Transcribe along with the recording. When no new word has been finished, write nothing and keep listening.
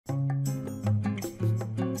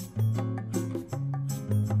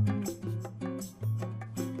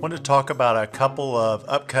Want to talk about a couple of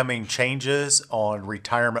upcoming changes on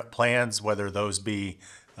retirement plans, whether those be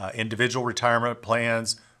individual retirement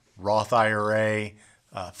plans, Roth IRA,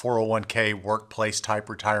 401k, workplace type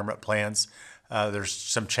retirement plans. There's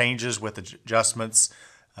some changes with adjustments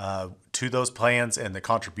to those plans and the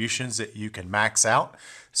contributions that you can max out.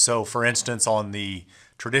 So for instance, on the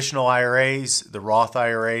traditional IRAs, the Roth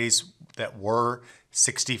IRAs that were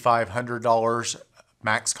 $6,500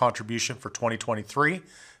 max contribution for 2023.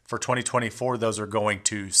 For 2024, those are going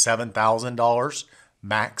to $7,000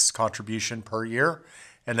 max contribution per year.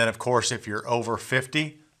 And then, of course, if you're over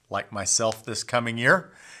 50, like myself this coming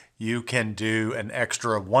year, you can do an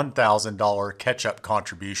extra $1,000 catch-up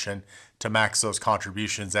contribution to max those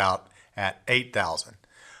contributions out at $8,000.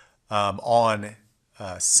 On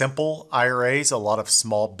simple IRAs, a lot of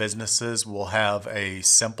small businesses will have a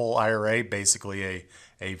simple IRA, basically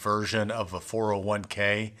a version of a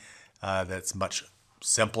 401k that's much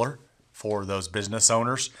simpler for those business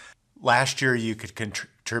owners. Last year, you could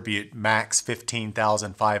contribute max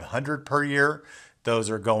 $15,500 per year. Those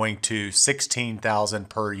are going to $16,000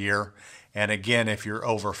 per year. And again, if you're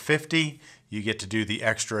over 50, you get to do the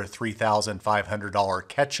extra $3,500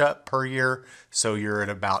 catch-up per year. So you're at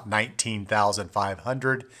about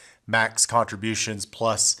 $19,500 max contributions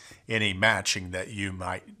plus any matching that you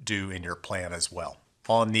might do in your plan as well.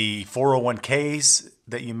 On the 401ks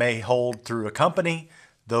that you may hold through a company,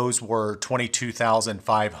 those were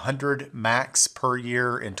 $22,500 max per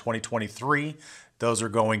year in 2023. Those are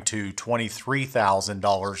going to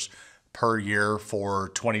 $23,000 per year for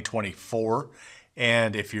 2024.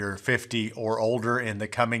 And if you're 50 or older in the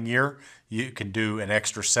coming year, you can do an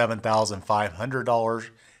extra $7,500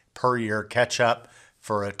 per year catch up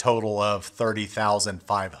for a total of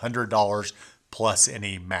 $30,500 plus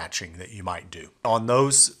any matching that you might do. On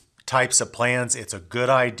those types of plans, it's a good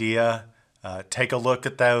idea. Take a look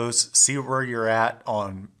at those, see where you're at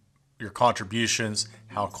on your contributions,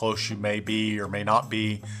 how close you may be or may not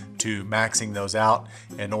be to maxing those out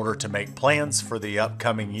in order to make plans for the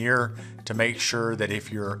upcoming year to make sure that if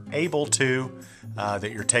you're able to,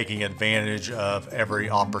 that you're taking advantage of every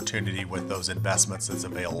opportunity with those investments that's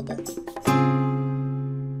available.